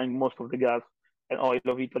supplying most of the gas and oil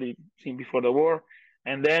of Italy seen before the war.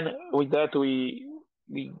 And then with that, we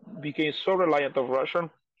became so reliant of Russia,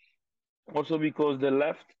 also because the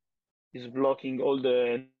left is blocking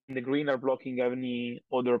the Green are blocking any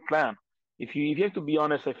other plan. If you have to be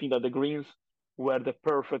honest, I think that the Greens were the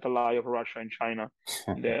perfect ally of Russia and China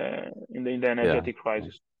in the Yeah. energetic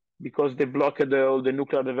crisis because they blocked all the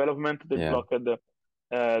nuclear development. Yeah.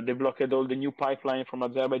 They blocked all the new pipeline from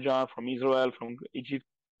Azerbaijan, from Israel, from Egypt.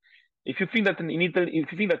 If you think that in Italy,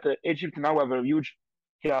 if you think that Egypt now have a huge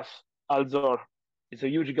gas, Alzor, it's a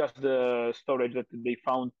huge gas storage that they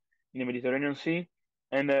found in the Mediterranean Sea,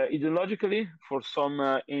 and ideologically, for some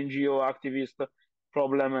NGO activist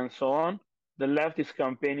problem and so on, the left is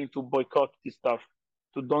campaigning to boycott this stuff,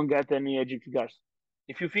 to don't get any Egypt gas.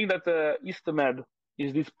 If you think that EastMed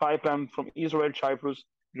is this pipeline from Israel, Cyprus,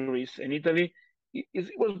 Greece, and Italy, it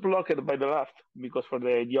was blocked by the left because for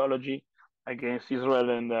the ideology against Israel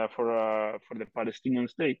and for the Palestinian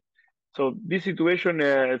state. So this situation,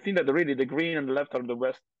 I think that really the Green and the left are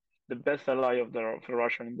the best ally of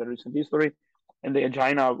Russia in the recent history. and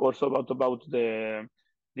China also about the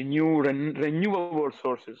new renewable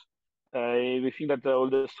sources. We think that all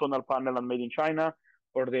the solar panel are made in China,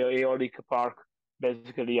 or the aeolic park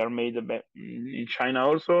basically are made in China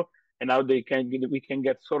also, and now we can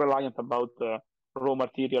get so reliant about raw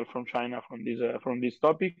material from China from this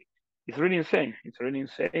topic. It's really insane. It's really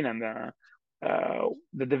insane, and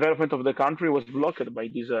the development of the country was blocked by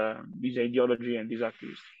this ideology and these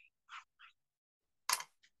activists.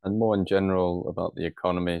 And more in general about the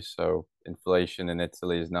economy. So inflation in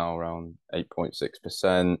Italy is now around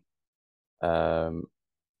 8.6%. The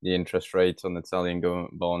interest rate on Italian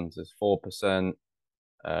government bonds is 4%.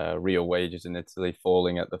 Real wages in Italy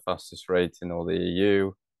falling at the fastest rate in all the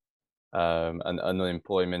EU. And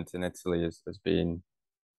unemployment in Italy has been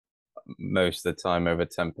most of the time over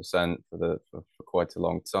 10% for quite a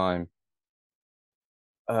long time.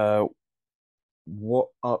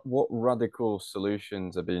 What radical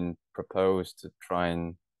solutions are being proposed to try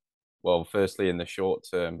and, well, firstly in the short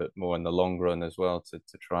term, but more in the long run as well,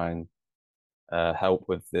 to try and help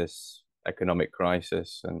with this economic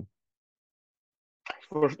crisis? And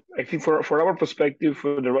I think for our perspective,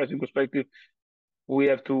 for the right perspective, we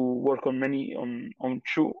have to work on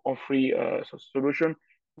two or three solutions.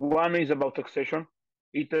 One is about taxation.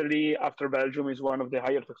 Italy, after Belgium, is one of the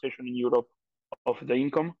higher taxation in Europe of the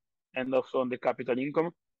income and also on the capital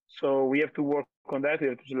income. So we have to work on that. We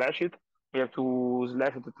have to slash it. We have to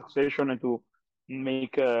slash the taxation and to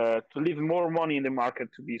make to leave more money in the market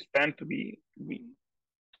to be spent to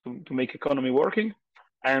make economy working.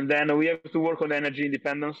 And then we have to work on energy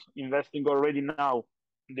independence, investing already now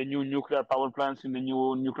in the new nuclear power plants, in the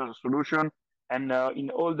new nuclear solution, and in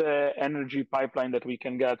all the energy pipeline that we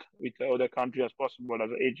can get with other countries as possible, as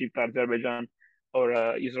Egypt, Azerbaijan,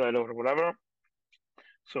 or Israel, or whatever.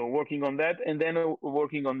 So working on that, and then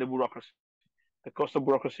working on the bureaucracy. The cost of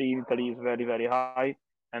bureaucracy in Italy is very, very high,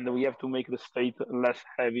 and we have to make the state less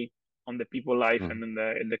heavy on the people life and in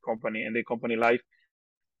the company life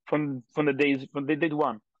from the day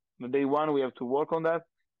one. The day one, we have to work on that,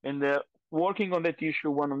 and working on that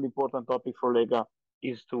issue. One of the important topics for Lega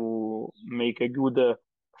is to make a good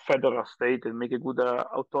federal state and make a good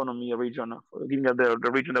autonomy region, giving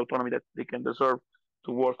the region the autonomy that they can deserve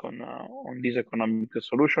to work on this economic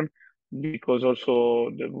solution, because also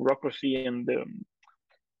the bureaucracy and the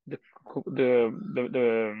the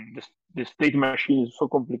the, the state machine is so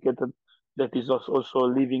complicated that is also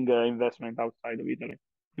leaving investment outside of Italy.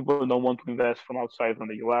 People don't want to invest from outside, from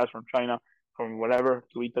the US, from China, from wherever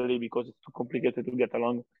to Italy, because it's too complicated to get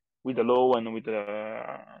along with the law and with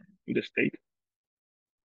the state.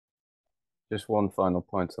 just one final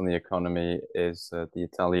point on the economy is the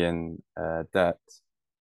Italian debt.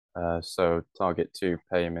 So target two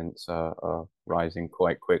payments are rising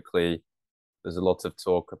quite quickly. There's a lot of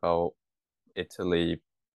talk about Italy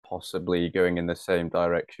possibly going in the same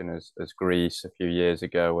direction as Greece a few years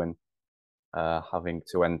ago and having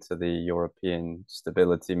to enter the European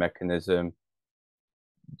stability mechanism.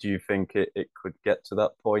 Do you think it could get to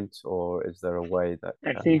that point, or is there a way that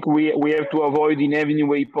I think we have to avoid in any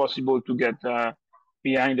way possible to get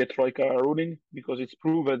behind the Troika ruling, because it's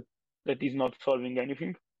proven that it's not solving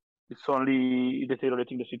anything. It's only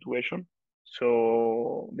deteriorating the situation.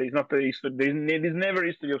 So there's not there's never a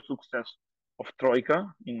history of success of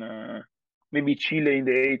Troika in maybe Chile in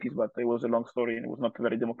the 80s, but it was a long story and it was not a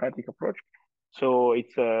very democratic approach. So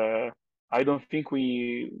it's I don't think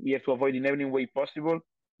we have to avoid in any way possible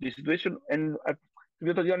this situation. And to be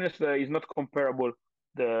totally honest, is not comparable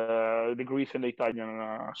the Greece and the Italian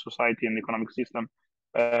society and economic system.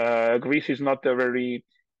 Greece is not a very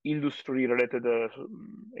industry related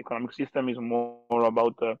economic system. Is more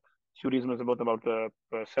about tourism, is about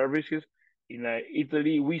services. In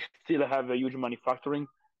Italy, we still have a huge manufacturing.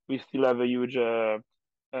 We still have a huge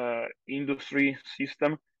industry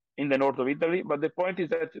system in the north of Italy. But the point is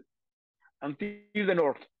that until the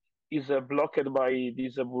north is blocked by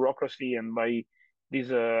this bureaucracy and by this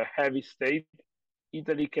heavy state,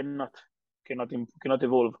 Italy cannot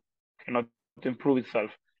evolve, cannot improve itself,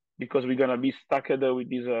 because we're gonna be stuck with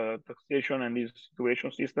this taxation and this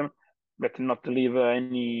situation system that not leave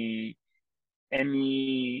any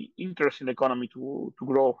interest in the economy to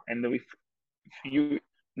grow. And if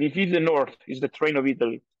the north is the train of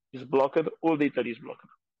Italy is blocked, all the Italy is blocked.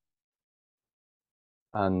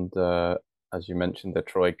 And as you mentioned, the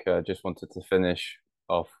Troika, I just wanted to finish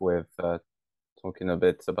off with talking a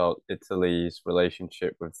bit about Italy's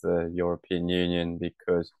relationship with the European Union,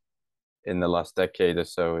 because in the last decade or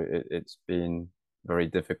so, it's been very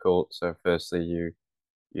difficult. So firstly,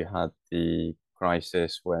 you had the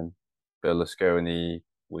crisis when Berlusconi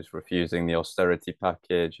was refusing the austerity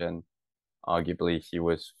package, and arguably he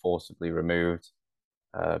was forcibly removed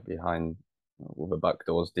behind with a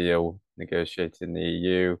backdoors deal negotiated in the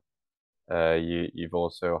EU. You've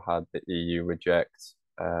also had the EU reject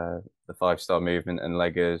the Five-Star Movement and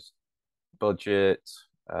Lega's budget.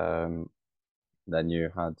 Then you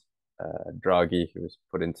had Draghi, who was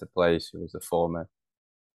put into place, who was the former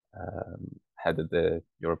head of the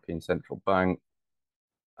European Central Bank.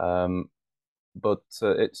 But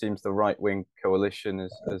it seems the right-wing coalition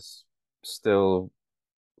has still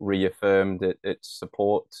reaffirmed its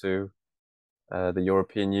support to the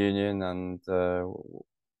European Union. And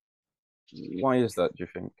why is that, do you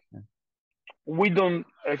think? We don't.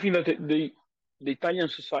 I think that the Italian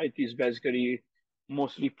society is basically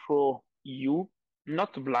mostly pro EU,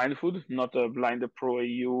 not blind food, not a blind pro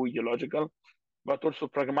EU ideological, but also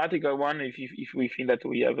pragmatical one. If we think that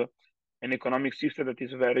we have an economic system that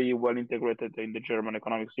is very well integrated in the German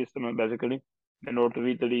economic system, and basically the north of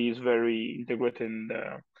Italy is very integrated in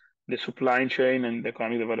the supply chain and the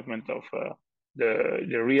economic development of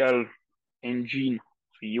the real engine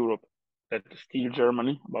of Europe that steal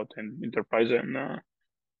Germany about enterprise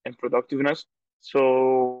and productiveness.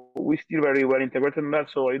 So we still very well integrated in that.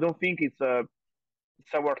 So I don't think it's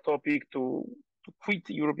our topic to quit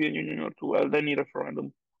the European Union or to hold any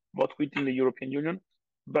referendum about quitting the European Union,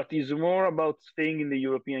 but it's more about staying in the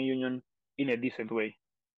European Union in a decent way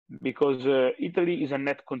because Italy is a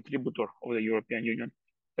net contributor of the European Union.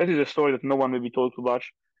 That is a story that no one maybe told too much,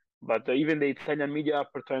 but even the Italian media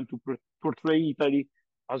pretend to portray Italy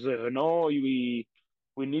as no,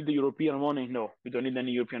 we need the European money. No, we don't need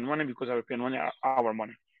any European money because European money are our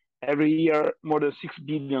money. Every year, more than 6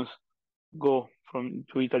 billion go from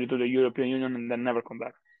to Italy to the European Union and then never come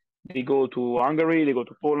back. They go to Hungary, they go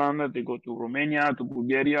to Poland, they go to Romania, to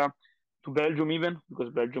Bulgaria, to Belgium even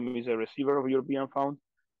because Belgium is a receiver of European funds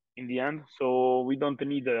in the end. So we don't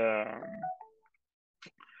need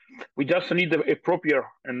we just need a proper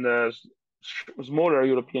and smaller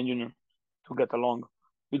European Union to get along.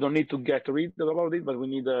 We don't need to get rid about it, but we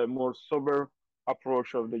need a more sober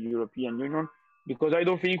approach of the European Union because I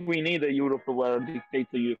don't think we need a Europe where dictate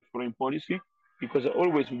the foreign policy because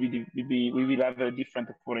always we will have a different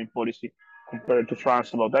foreign policy compared to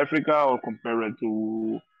France about Africa or compared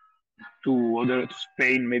to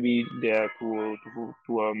Spain maybe there to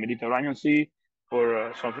a Mediterranean Sea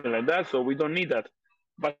or something like that. So we don't need that,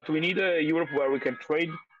 but we need a Europe where we can trade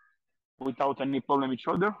without any problem each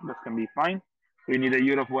other. That can be fine. We need a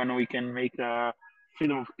Europe when we can make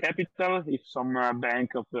freedom of capital if some bank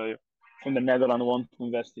from the Netherlands want to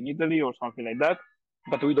invest in Italy or something like that.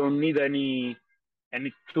 But we don't need any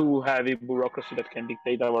too heavy bureaucracy that can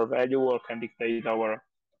dictate our value or can dictate our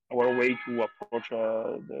way to approach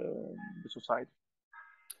the society.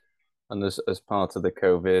 And as part of the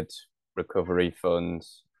COVID recovery fund,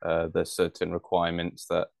 there's certain requirements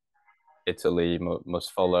that Italy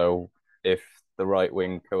must follow. If the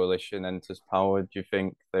right-wing coalition enters power, do you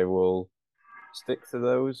think they will stick to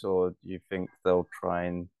those, or do you think they'll try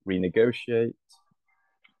and renegotiate?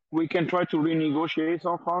 We can try to renegotiate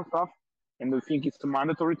some fun stuff, and we think it's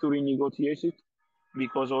mandatory to renegotiate it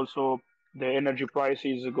because also the energy price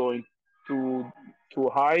is going too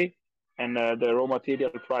high, and the raw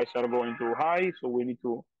material price are going too high. So we need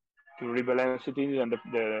to rebalance it, and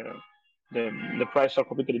the prices are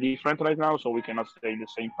completely different right now. So we cannot stay in the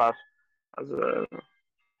same path as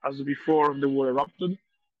as before the war erupted,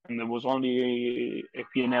 and there was only a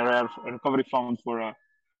PNRR a recovery fund for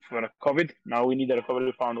COVID. Now we need a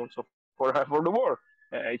recovery fund also for the war.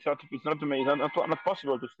 It's not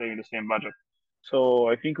possible to stay in the same budget. So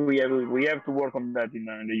I think we have to work on that in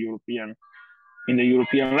the European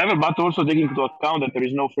level, but also taking into account that there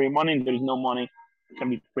is no free money and there is no money that can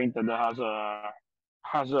be printed as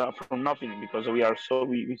from nothing because we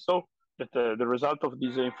saw that the result of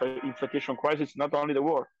this inflation crisis is not only the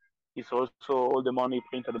war, it's also all the money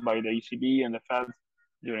printed by the ECB and the Fed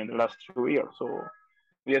during the last 2 years. So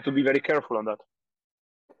we have to be very careful on that.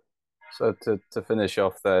 So to finish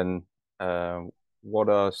off then, what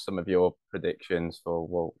are some of your predictions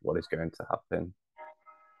for what is going to happen?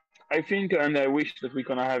 I think and I wish that we're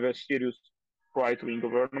gonna have a serious right-wing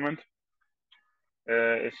government,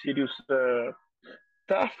 a serious,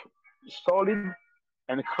 tough, solid,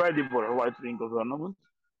 and credible right-wing government.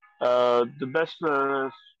 The best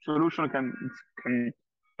solution can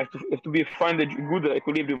have to be find a good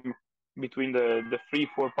equilibrium between the three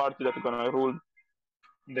four parties that are gonna rule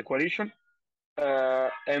the coalition,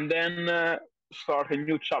 and then start a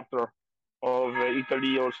new chapter of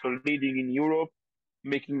Italy also leading in Europe,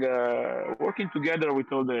 making working together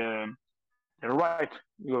with all the right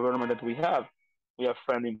government that we have. We have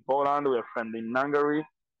friends in Poland, we have friends in Hungary,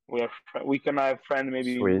 we can have friends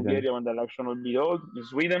maybe in Sweden. Bulgaria when the election will be held, in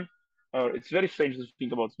Sweden. It's very strange to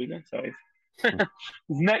think about Sweden, so it's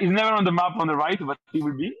never on the map on the right, but it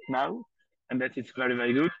will be now, and that it's very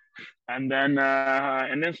very good. And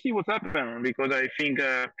then see what's happening, because I think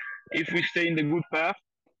if we stay in the good path,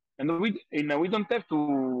 and we don't have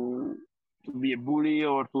to be a bully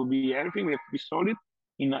or to be everything. We have to be solid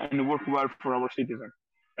and work well for our citizens.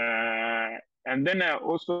 And then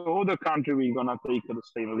also other country we're gonna take the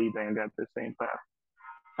same lead and get the same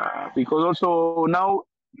path. Because also now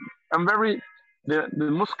I'm very the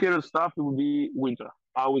most scary stuff will be winter.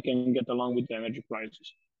 How we can get along with the energy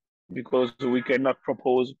crisis, because we cannot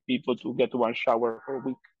propose people to get one shower for a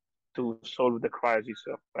week to solve the crisis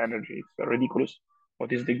of energy. It's ridiculous.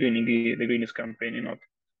 What is the greenest campaign,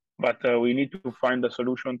 But we need to find a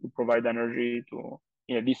solution to provide energy to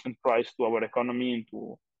in a decent price to our economy and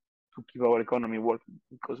to keep our economy working,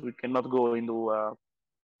 because we cannot go in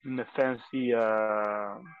a fancy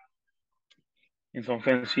in some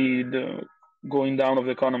fancy going down of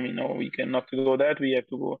the economy. No, we cannot go that. We have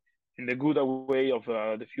to go in the good way of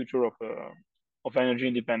the future of energy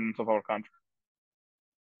independence of our country.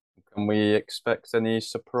 Can we expect any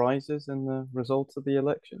surprises in the result of the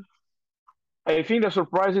election? I think the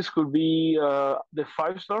surprises could be the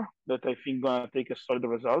 5 star that I think gonna take a solid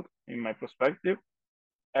result in my perspective,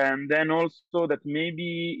 and then also that maybe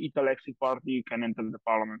Italy party can enter the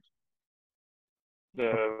parliament.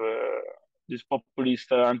 This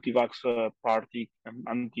populist anti-vax party,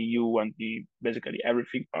 anti-EU, basically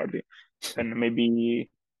everything party, and maybe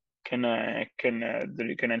can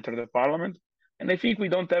enter the parliament. And I think we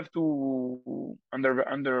don't have to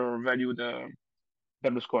undervalue the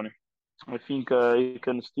Berlusconi. I think he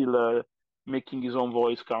can still making his own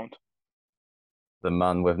voice count. The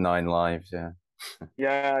man with 9 lives, yeah.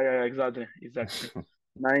 Yeah, exactly.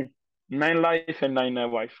 Nine life and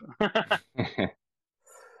 9 wife.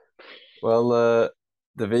 Well,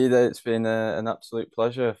 Davide, it's been an absolute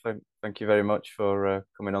pleasure. Thank you very much for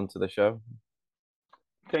coming on to the show.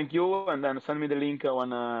 Thank you, and then send me the link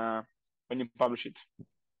when you publish it.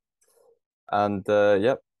 And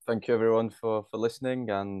yep, thank you everyone for listening.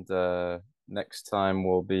 And next time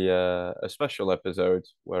will be a special episode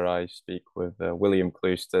where I speak with William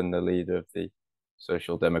Clouston, the leader of the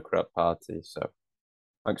Social Democrat Party. So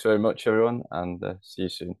thanks very much, everyone, and see you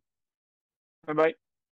soon. Bye bye.